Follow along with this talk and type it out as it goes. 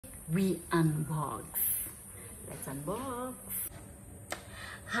we unbox. Let's unbox.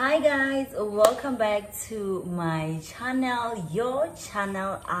 Hi guys, welcome back to my channel, your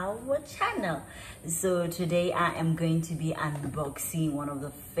channel, our channel. So today I am going to be unboxing one of the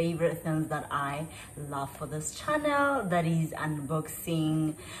favorite things that I love for this channel, that is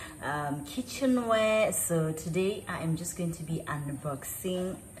unboxing kitchenware. So today I am just going to be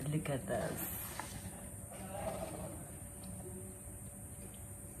unboxing. Look at this.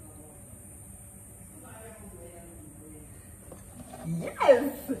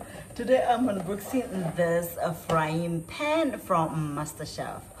 Yes, today I'm unboxing this frying pan from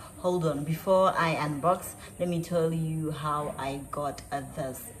MasterChef. Hold on, before I unbox, let me tell you how I got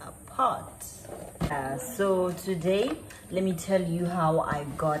this pot. So today, let me tell you how I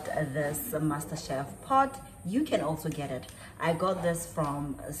got this MasterChef pot. You can also get it. I got this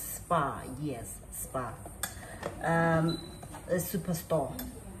from Spa, yes, Spa, a superstore.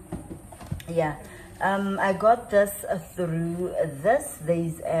 Yeah. I got this through this.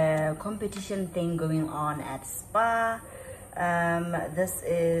 There's a competition thing going on at Spa. This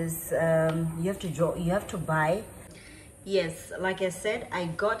is you have to buy. Yes, like I said, I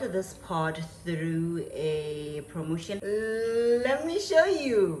got this pot through a promotion. Let me show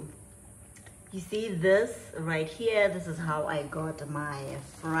you. You see this right here? This is how I got my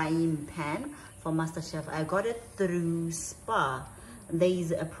frying pan for MasterChef. I got it through Spa. There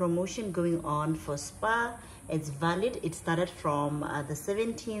is a promotion going on for Spa. It's valid. It started from the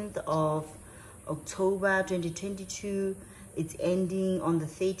 17th of October 2022. It's ending on the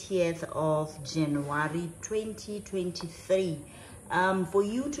 30th of January 2023. For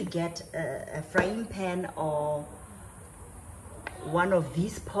you to get a frying pan or one of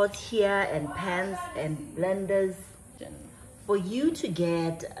these pots here and pans and blenders, for you to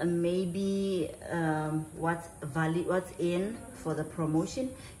get maybe what's in for the promotion,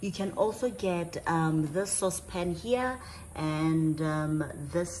 you can also get this saucepan here and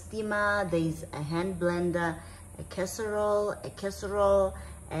this steamer. There's a hand blender, a casserole,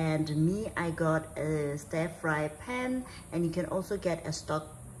 and me, I got a stir fry pan, and you can also get a stock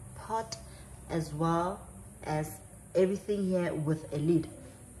pot as well as everything here with a lid.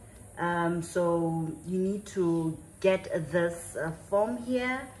 So you need to get this form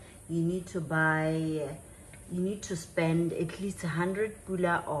here. You need to spend at least 100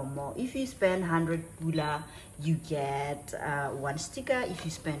 pula or more. If you spend 100 pula, you get one sticker. If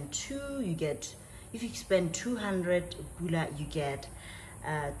you spend if you spend 200 pula, you get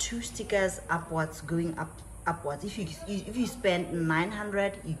 2 stickers upwards, going upwards. If you spend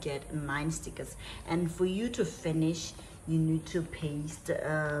 900, you get 9 stickers. And for you to finish, you need to paste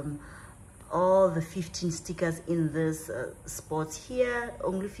all the 15 stickers in this spots here,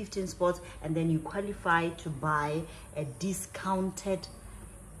 only 15 spots, and then you qualify to buy a discounted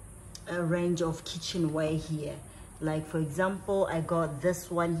range of kitchenware here. Like for example, I got this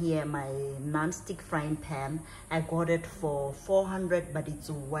one here, my non-stick frying pan. I got it for 400, but it's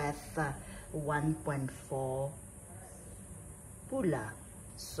worth 1.4 pula.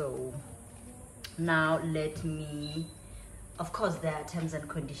 So now let me, of course, there are terms and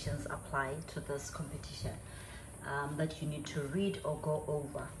conditions apply to this competition that you need to read or go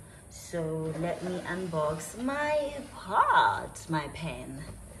over. So let me unbox my pot, my pan.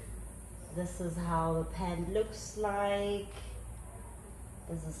 This is how the pan looks like.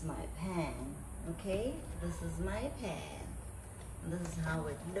 This is my pan, okay? This is my pan. This is how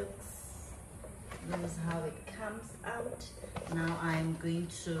it looks. This is how it comes out. Now I'm going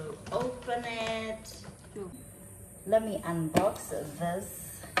to open it. Let me unbox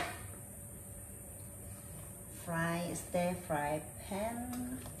this stir fry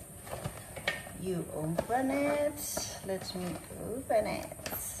pan. You open it. Let me open it.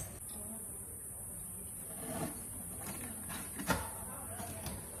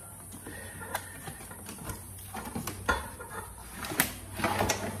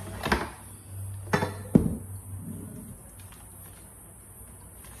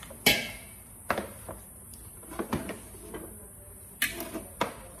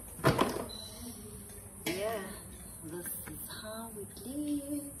 This is how it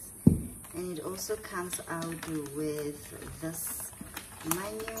looks, and it also comes out with this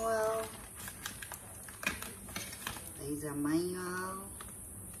manual. There's a manual.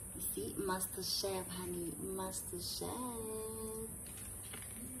 You see, MasterChef, honey, MasterChef.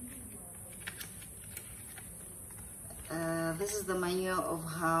 This is the manual of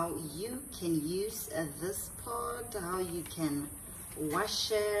how you can use this pot, how you can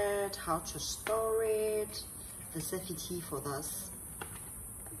wash it, how to store it, the safety for this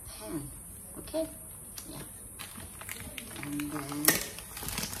pan. Okay, yeah. And then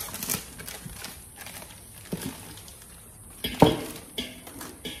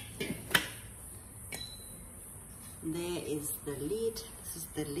lid. This is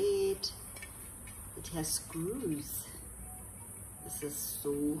the lid. It has screws. This is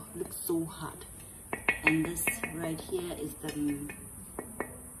looks so hard. And this right here is the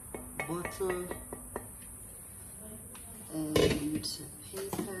bottle and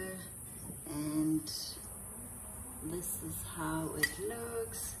paper, and this is how it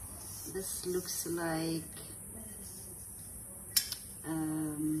looks. This looks like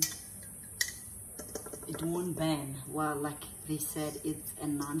it won't burn. Well, like they said, it's a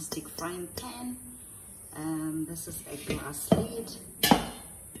non-stick frying pan. This is a glass lid.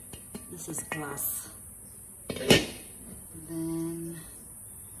 This is glass. Then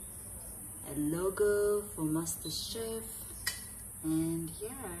a logo for MasterChef, and yeah,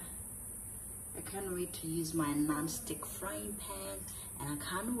 I can't wait to use my non-stick frying pan, and I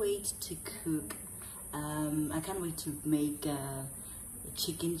can't wait to cook. I can't wait to make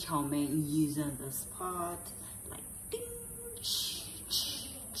chicken chow mein using this pot, like ding,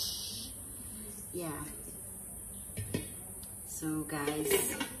 yeah. So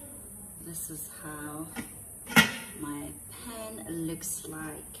guys, this is how my pan looks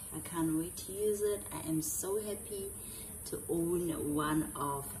like. I can't wait to use it. I am so happy to own one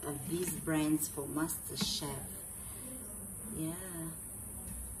of these brands for MasterChef. Yeah.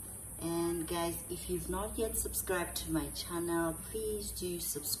 And guys, if you've not yet subscribed to my channel, please do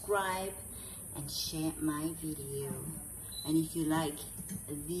subscribe and share my video. And if you like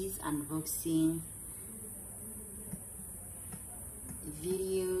these unboxing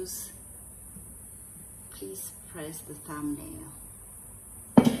videos, please press the thumbnail.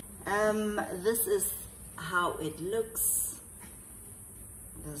 This is how it looks.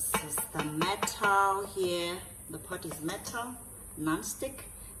 This is the metal here. The pot is metal, non-stick,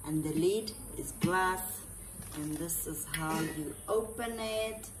 and the lid is glass. And this is how you open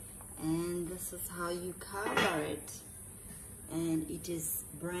it, and this is how you cover it. And it is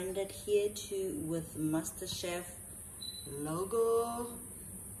branded here too with MasterChef logo.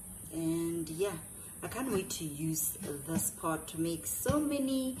 And yeah, I can't wait to use this pot to make so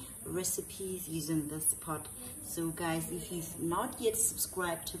many recipes using this pot. So guys, if you've not yet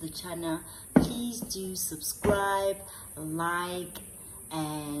subscribed to the channel, please do subscribe, like,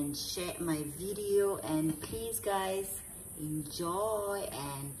 and share my video. And please guys, enjoy,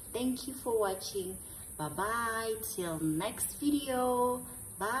 and thank you for watching. Bye bye till next video.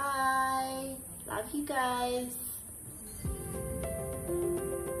 Bye. Love you guys.